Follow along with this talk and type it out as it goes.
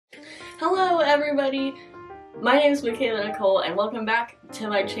Hello everybody! My name is Michaela Nicole and welcome back to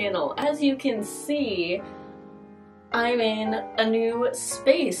my channel. As you can see, I'm in a new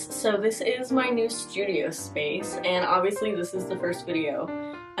space. So this is my new studio space, and obviously this is the first video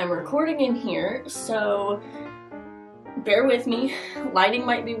I'm recording in here, so bear with me. Lighting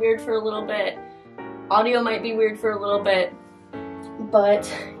might be weird for a little bit, audio might be weird for a little bit,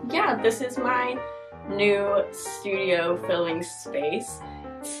 but yeah, this is my new studio filming space.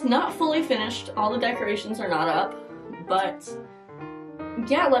 It's not fully finished, all the decorations are not up, but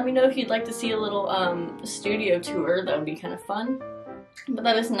yeah, let me know if you'd like to see a little studio tour. That would be kind of fun. But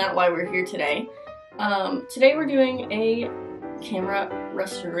that is not why we're here today. Today we're doing a camera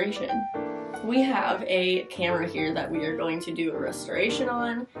restoration. We have a camera here that we are going to do a restoration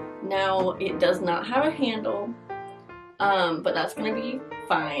on. Now, it does not have a handle, but that's going to be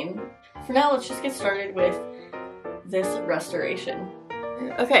fine. For now, let's just get started with this restoration.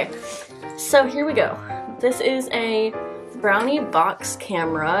 Okay, so here we go. This is a Brownie box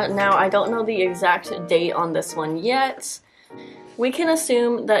camera. Now, I don't know the exact date on this one yet. We can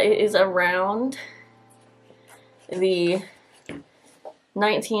assume that it is around the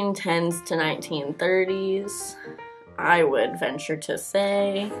 1910s to 1930s, I would venture to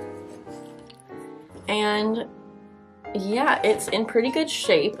say. And yeah, it's in pretty good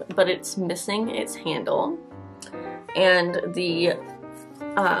shape, but it's missing its handle. And the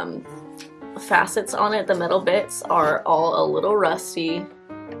facets on it, the metal bits, are all a little rusty,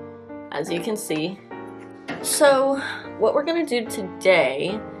 as you can see. So what we're gonna do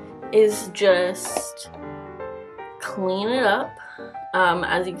today is just clean it up.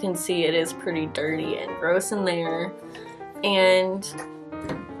 As you can see, it is pretty dirty and gross in there, and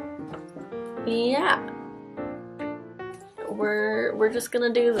yeah, we're just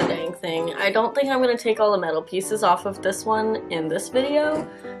gonna do the dang thing. I don't think I'm gonna take all the metal pieces off of this one in this video,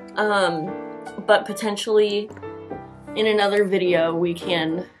 but potentially in another video we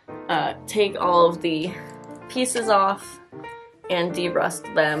can take all of the pieces off and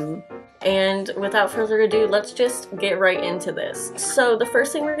derust them. And without further ado, let's just get right into this. So the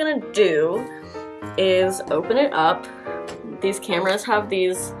first thing we're gonna do is open it up. These cameras have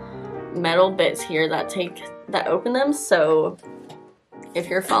these metal bits here that open them, so if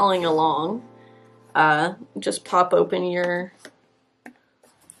you're following along, just pop open your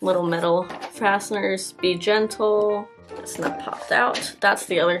little metal fasteners. Be gentle. It's not popped out. That's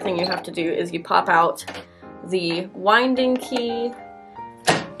the other thing you have to do, is you pop out the winding key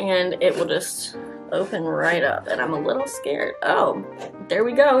and it will just open right up, and I'm a little scared. Oh, there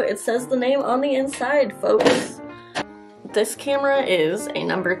we go. It says the name on the inside, folks. This camera is a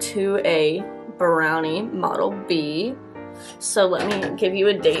number 2A Brownie Model B. So let me give you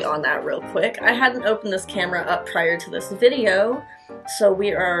a date on that real quick. I hadn't opened this camera up prior to this video, so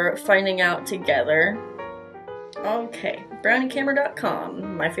we are finding out together. Okay,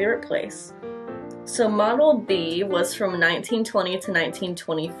 browniecamera.com, my favorite place. So Model B was from 1920 to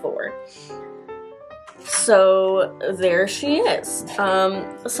 1924. So there she is.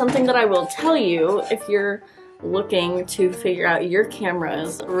 Something that I will tell you, if you're looking to figure out your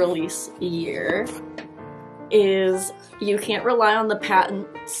camera's release year, is you can't rely on the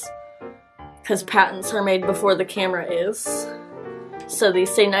patents, because patents are made before the camera is. So these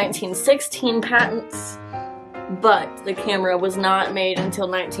say 1916 patents, but the camera was not made until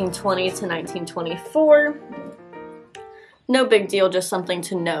 1920 to 1924. No big deal, just something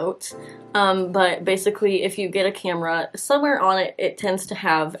to note. But basically, if you get a camera, somewhere on it, it tends to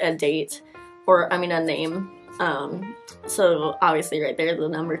have a date, or I mean a name. So obviously right there, the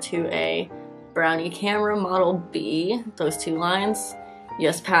number 2A Brownie camera Model B, those two lines,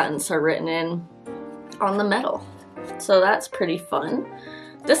 US patents are written in on the metal. So that's pretty fun.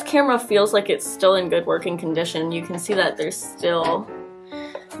 This camera feels like it's still in good working condition. You can see that there's still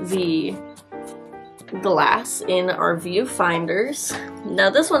the glass in our viewfinders.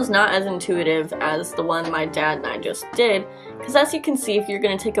 Now this one's not as intuitive as the one my dad and I just did, because as you can see, if you're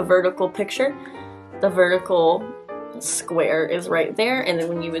going to take a vertical picture, the vertical square is right there, and then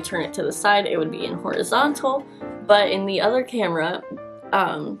when you would turn it to the side, it would be in horizontal. But in the other camera,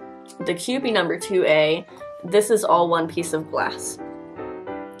 the QB number 2A, this is all one piece of glass.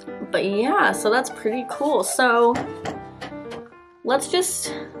 But yeah, so that's pretty cool. So let's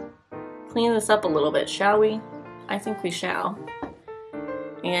just clean this up a little bit, shall we? I think we shall.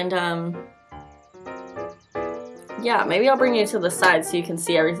 And yeah, maybe I'll bring you to the side so you can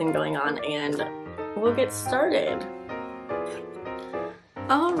see everything going on, and we'll get started.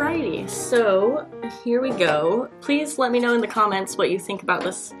 Alrighty, so here we go. Please let me know in the comments what you think about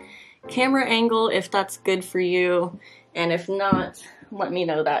this camera angle, if that's good for you, and if not, let me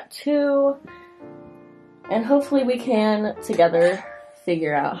know that too. And hopefully we can together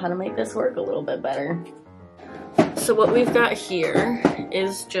figure out how to make this work a little bit better. So what we've got here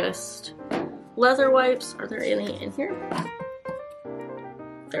is just leather wipes. Are there any in here?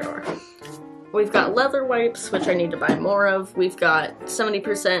 There are. We've got leather wipes, which I need to buy more of. We've got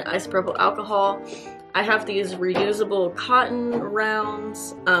 70% isopropyl alcohol. I have these reusable cotton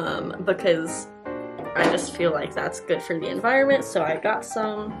rounds because I just feel like that's good for the environment, so I got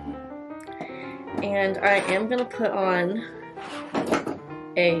some. And I am gonna put on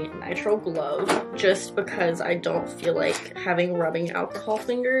a nitrile glove just because I don't feel like having rubbing alcohol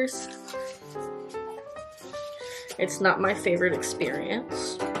fingers. It's not my favorite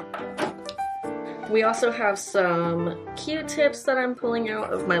experience. We also have some Q-tips that I'm pulling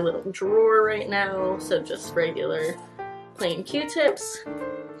out of my little drawer right now, so just regular plain Q-tips.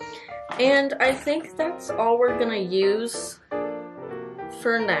 And I think that's all we're gonna use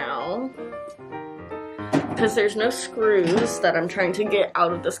for now, because there's no screws that I'm trying to get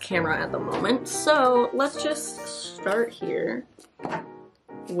out of this camera at the moment. So let's just start here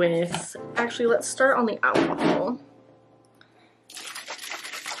with, actually let's start on the alcohol.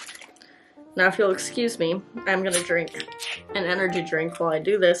 Now if you'll excuse me, I'm gonna drink an energy drink while I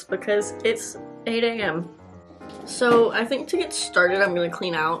do this because it's 8 a.m. So I think to get started I'm gonna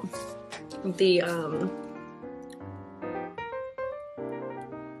clean out the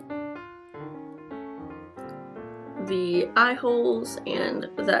eye holes and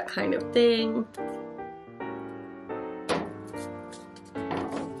that kind of thing.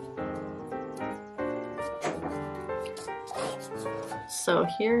 So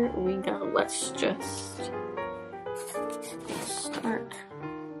here we go. Let's just start.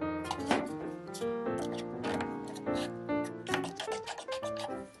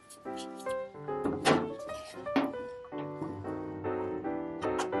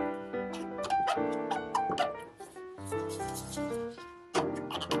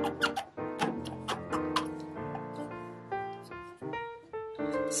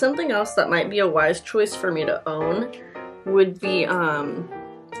 Something else that might be a wise choice for me to own would be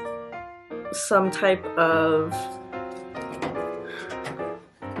some type of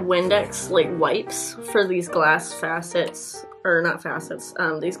Windex like wipes for these glass facets, or not facets,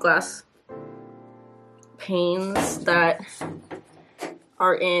 these glass panes that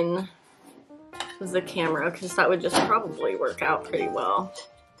are in the camera, because that would just probably work out pretty well.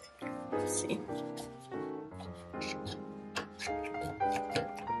 Let's see.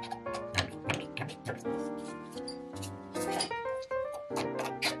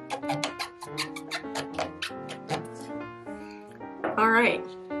 Alright,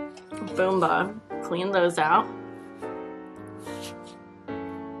 boomba, clean those out.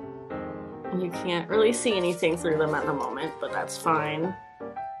 You can't really see anything through them at the moment, but that's fine.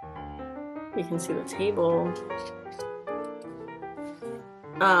 You can see the table.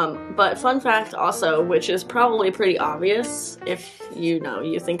 But fun fact also, which is probably pretty obvious if you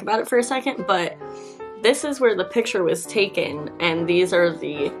think about it for a second, but this is where the picture was taken, and these are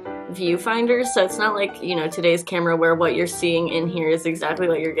the viewfinders, so it's not like, today's camera where what you're seeing in here is exactly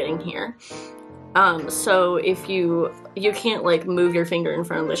what you're getting here. So if you can't like move your finger in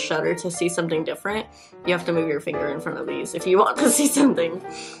front of the shutter to see something different, you have to move your finger in front of these if you want to see something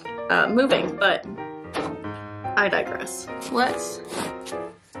moving, but I digress. Let's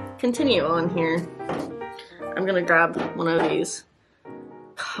continue on here. I'm gonna grab one of these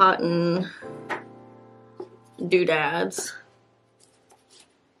cotton doodads.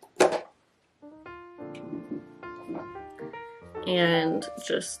 And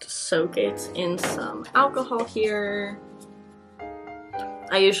just soak it in some alcohol here.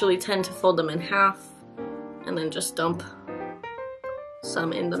 I usually tend to fold them in half and then just dump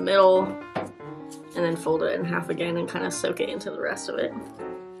some in the middle and then fold it in half again and kind of soak it into the rest of it.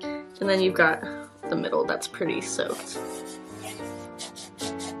 And then you've got the middle that's pretty soaked.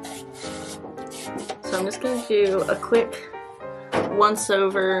 So I'm just gonna do a quick once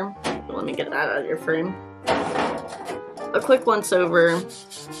over. Let me get that out of your frame. A quick once over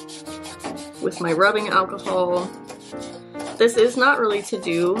with my rubbing alcohol. This is not really to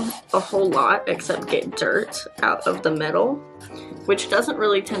do a whole lot except get dirt out of the metal, which doesn't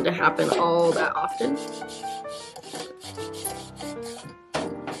really tend to happen all that often.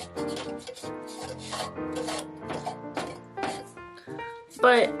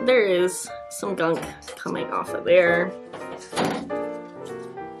 But there is some gunk coming off of there.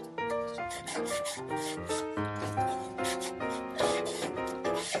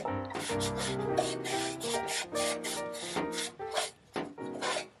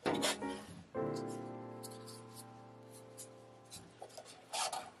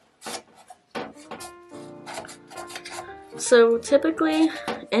 So typically,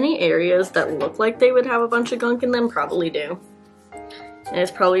 any areas that look like they would have a bunch of gunk in them probably do. And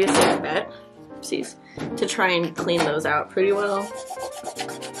it's probably a safe bet, oopsies, to try and clean those out pretty well.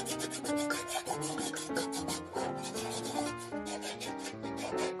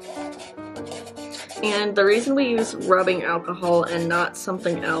 And the reason we use rubbing alcohol and not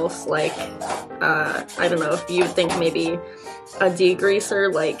something else like, I don't know, if you think maybe a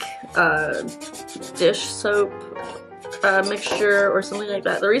degreaser like dish soap mixture or something like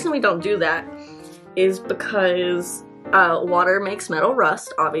that. The reason we don't do that is because water makes metal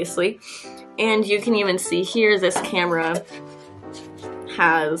rust, obviously. And you can even see here, this camera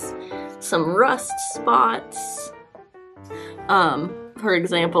has some rust spots. For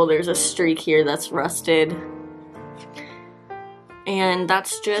example, there's a streak here that's rusted. And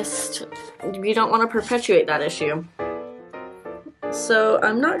that's just, you don't want to perpetuate that issue. So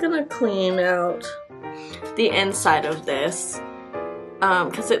I'm not gonna clean out the inside of this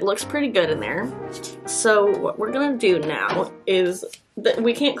because it looks pretty good in there. So what we're gonna do now is that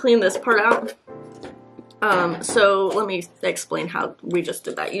we can't clean this part out. So let me explain how we just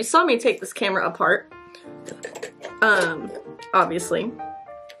did that. You saw me take this camera apart. Obviously.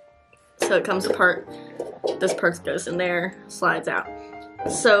 So it comes apart, this part goes in there, slides out.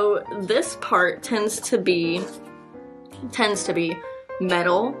 So this part tends to be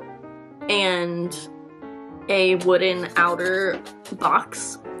metal and a wooden outer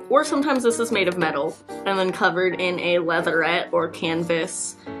box, or sometimes this is made of metal and then covered in a leatherette or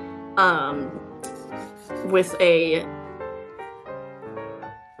canvas with a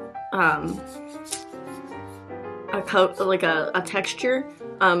coat, like a texture.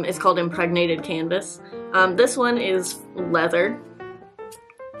 It's called impregnated canvas. This one is leather,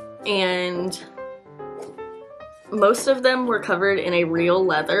 and most of them were covered in a real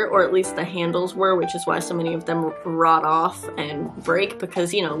leather, or at least the handles were, which is why so many of them rot off and break,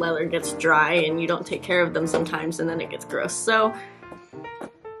 because, you know, leather gets dry and you don't take care of them sometimes and then it gets gross. So,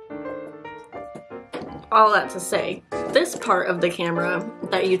 all that to say, this part of the camera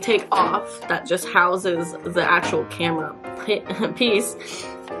that you take off, that just houses the actual camera piece,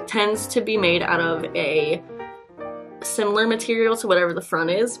 tends to be made out of a similar material to whatever the front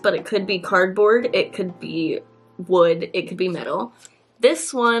is, but it could be cardboard, it could be wood, it could be metal.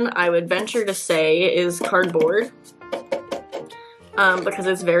 This one, I would venture to say, is cardboard, because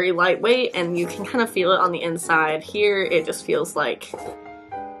it's very lightweight and you can kind of feel it on the inside. Here, it just feels like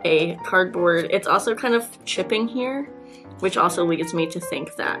a cardboard. It's also kind of chipping here, which also leads me to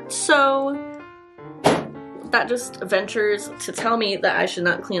think that. So that just ventures to tell me that I should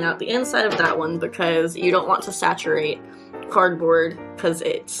not clean out the inside of that one, because you don't want to saturate cardboard because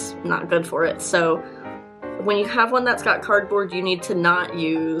it's not good for it. So when you have one that's got cardboard, you need to not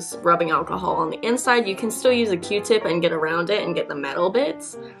use rubbing alcohol on the inside. You can still use a Q-tip and get around it and get the metal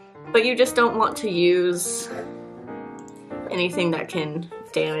bits, but you just don't want to use anything that can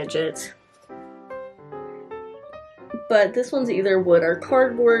damage it. But this one's either wood or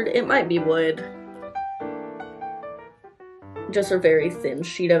cardboard. It might be wood. Just a very thin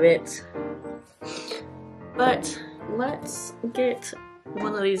sheet of it. But let's get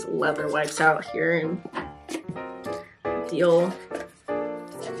one of these leather wipes out here and deal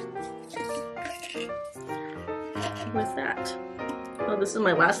with that. Oh, this is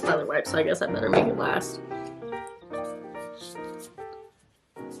my last leather wipe, so I guess I better make it last.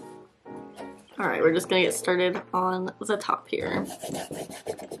 Alright, we're just gonna get started on the top here.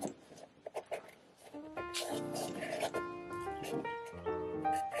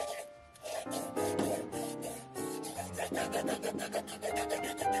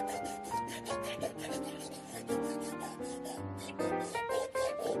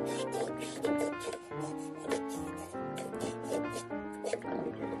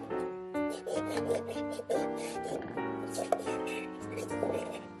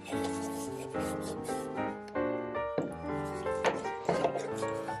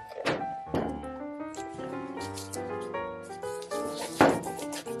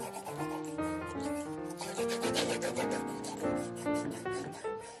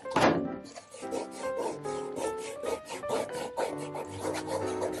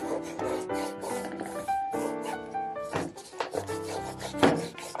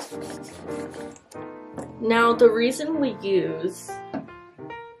 Now, the reason we use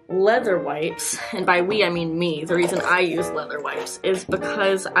leather wipes, and by we I mean me, the reason I use leather wipes is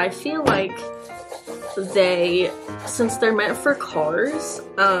because I feel like they, since they're meant for cars,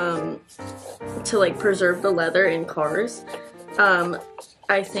 to like preserve the leather in cars,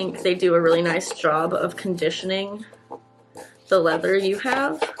 I think they do a really nice job of conditioning the leather you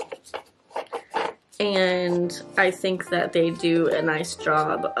have. and I think that they do a nice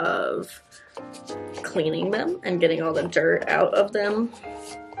job of cleaning them and getting all the dirt out of them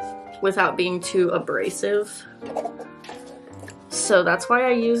without being too abrasive. So that's why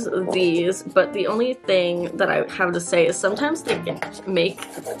I use these, but the only thing that I have to say is sometimes they make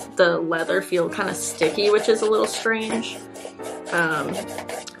the leather feel kind of sticky, which is a little strange,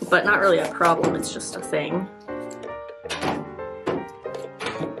 but not really a problem, it's just a thing.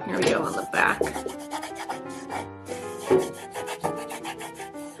 Here we go on the back.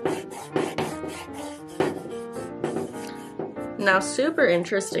 Now, super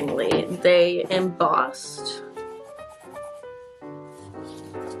interestingly, they embossed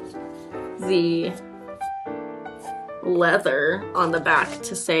the leather on the back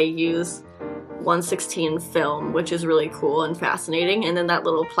to say use 1/16 film, which is really cool and fascinating. And then that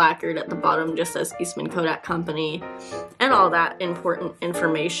little placard at the bottom just says Eastman Kodak Company and all that important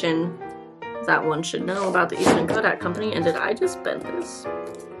information that one should know about the Eastman Kodak Company. And did I just bend this?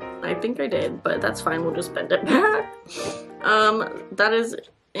 I think I did, but that's fine, we'll just bend it back. That is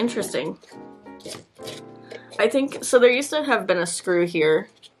interesting. I think, so there used to have been a screw here,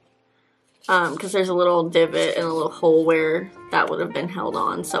 because there's a little divot and a little hole where that would have been held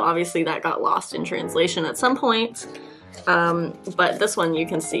on, so obviously that got lost in translation at some point, but this one you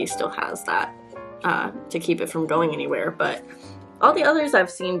can see still has that to keep it from going anywhere, but all the others I've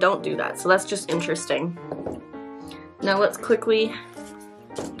seen don't do that, so that's just interesting. Now let's quickly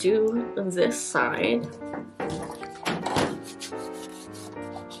do this side.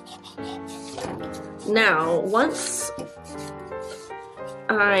 Now, once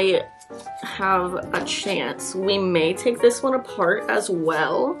I have a chance, we may take this one apart as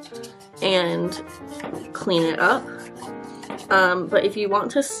well and clean it up. But if you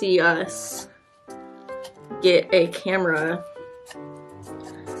want to see us get a camera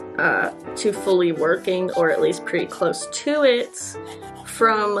to fully working, or at least pretty close to it,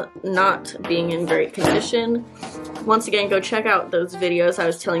 from not being in great condition, once again, go check out those videos I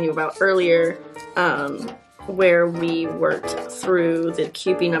was telling you about earlier, where we worked through the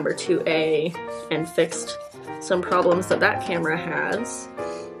Kewpie number 2A and fixed some problems that that camera has.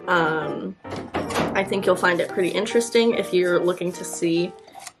 I think you'll find it pretty interesting if you're looking to see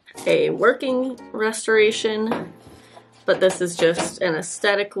a working restoration, but this is just an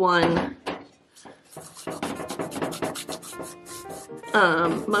aesthetic one.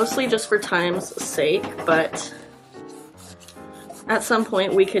 Mostly just for time's sake, but at some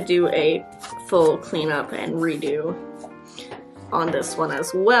point we could do a full cleanup and redo on this one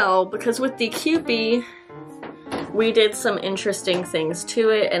as well, because with the Kewpie we did some interesting things to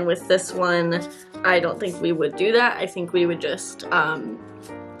it, and with this one I don't think we would do that. I think we would just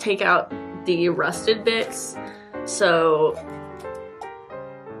take out the rusted bits, so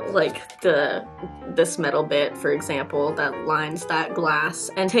like this metal bit, for example, that lines that glass,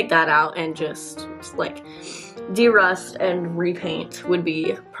 and take that out and just like derust and repaint would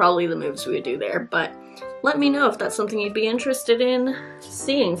be probably the moves we would do there. But let me know if that's something you'd be interested in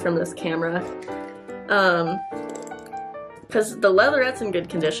seeing from this camera, because the leatherette's in good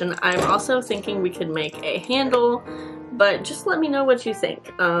condition. I'm also thinking we could make a handle, but just let me know what you think,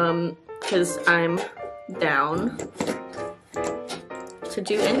 because I'm down to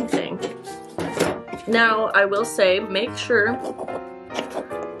do anything. Now, I will say, make sure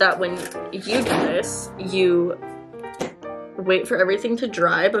that when you do this, you wait for everything to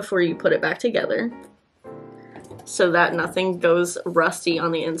dry before you put it back together, so that nothing goes rusty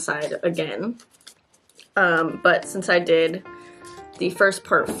on the inside again. But since I did the first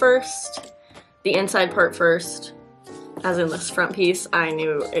part first, the inside part first, as in this front piece, I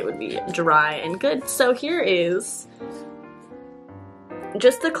knew it would be dry and good. So here is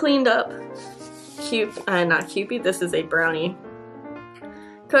just the cleaned up not Kewpie, this is a Brownie.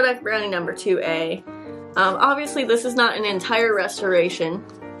 Kodak Brownie number 2A. Obviously this is not an entire restoration,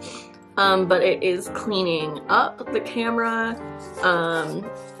 but it is cleaning up the camera,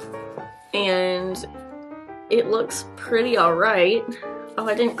 and it looks pretty alright. Oh,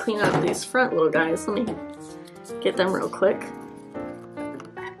 I didn't clean up these front little guys. Let me get them real quick.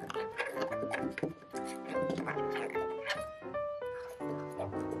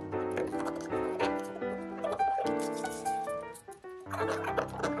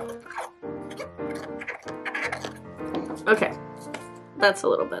 Okay, that's a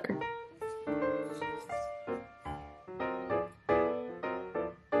little better.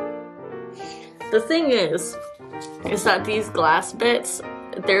 The thing is that these glass bits,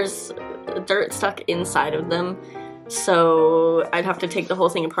 there's dirt stuck inside of them, so I'd have to take the whole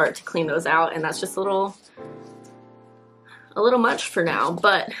thing apart to clean those out, and that's just a little much for now.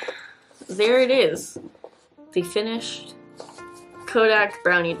 But there it is. The finished Kodak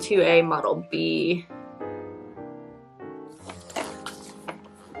Brownie 2A Model B.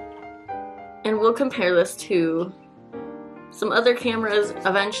 And we'll compare this to some other cameras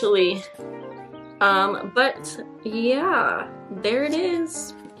eventually. But yeah, there it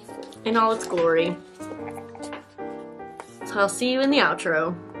is in all its glory. So I'll see you in the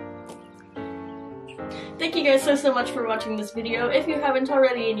outro. Thank you guys so much for watching this video. If you haven't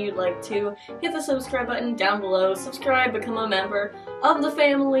already and you'd like to, hit the subscribe button down below. Subscribe, become a member of the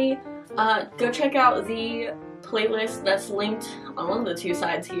family. Go check out the playlist that's linked on one of the two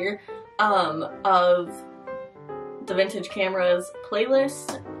sides here of the vintage cameras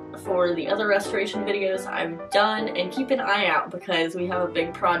playlist for the other restoration videos I've done, and keep an eye out because we have a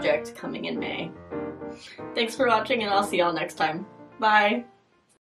big project coming in May. Thanks for watching, and I'll see y'all next time. Bye!